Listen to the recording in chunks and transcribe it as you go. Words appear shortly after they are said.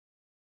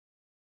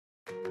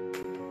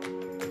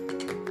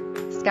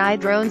Sky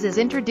Drones is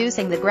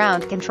introducing the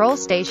ground control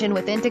station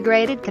with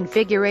integrated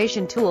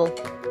configuration tool,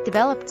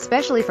 developed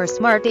specially for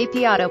SmartAP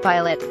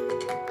Autopilot.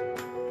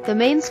 The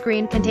main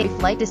screen contains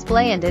flight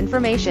display and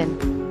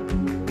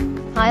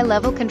information,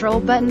 high-level control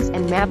buttons,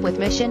 and map with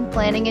mission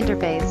planning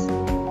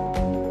interface.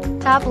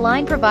 Top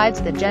line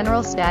provides the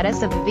general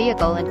status of the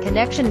vehicle and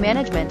connection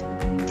management.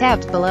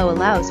 Tabs below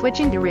allow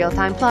switching to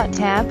Realtime Plot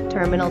tab,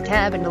 Terminal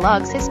tab, and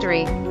Logs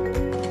history.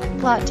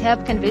 Plot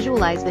tab can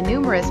visualize the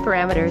numerous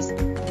parameters,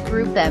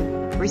 group them,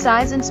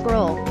 resize and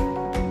scroll.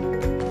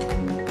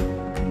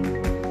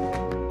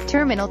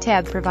 Terminal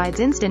tab provides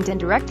instant and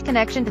direct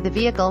connection to the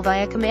vehicle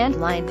via command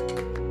line.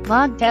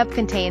 Log tab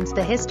contains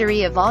the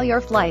history of all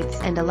your flights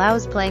and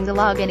allows playing the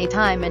log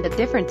anytime and at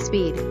different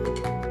speed.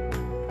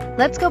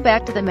 Let's go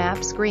back to the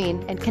map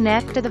screen and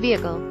connect to the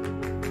vehicle.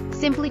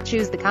 Simply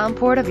choose the COM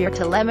port of your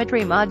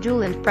telemetry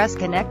module and press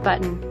Connect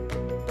button.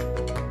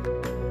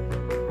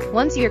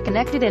 Once you're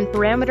connected and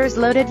parameters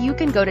loaded, you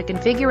can go to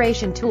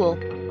Configuration tool,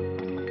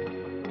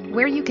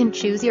 where you can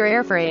choose your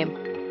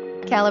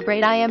airframe,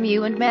 calibrate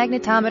IMU and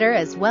magnetometer,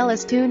 as well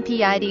as tune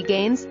PID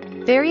gains,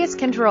 various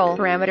control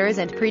parameters,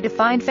 and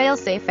predefined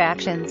fail-safe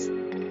actions.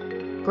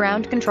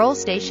 Ground control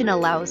station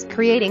allows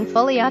creating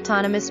fully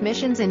autonomous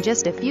missions in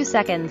just a few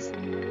seconds.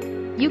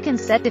 You can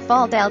set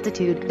default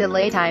altitude,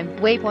 delay time,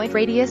 waypoint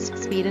radius,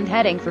 speed and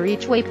heading for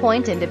each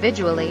waypoint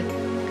individually.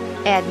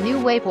 Add new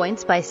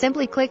waypoints by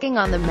simply clicking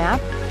on the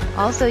map.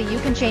 Also, you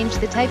can change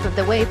the type of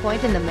the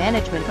waypoint in the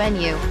management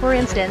menu. For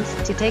instance,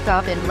 to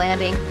takeoff and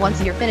landing.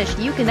 Once you're finished,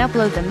 you can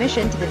upload the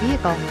mission to the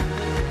vehicle.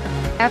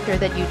 After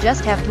that, you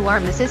just have to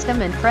arm the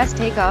system and press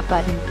takeoff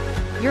button.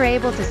 You're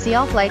able to see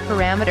all flight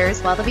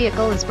parameters while the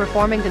vehicle is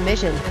performing the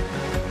mission.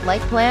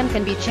 Flight plan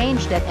can be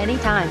changed at any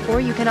time, or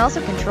you can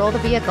also control the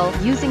vehicle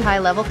using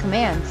high-level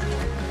commands.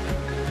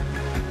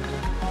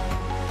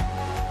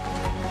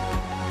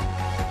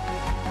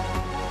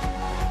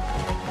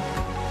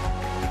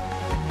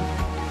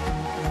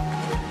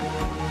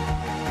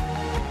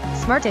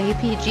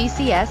 SmartAP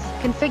GCS,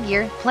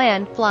 configure,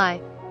 plan,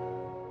 fly.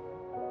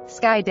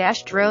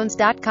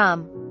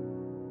 Sky-drones.com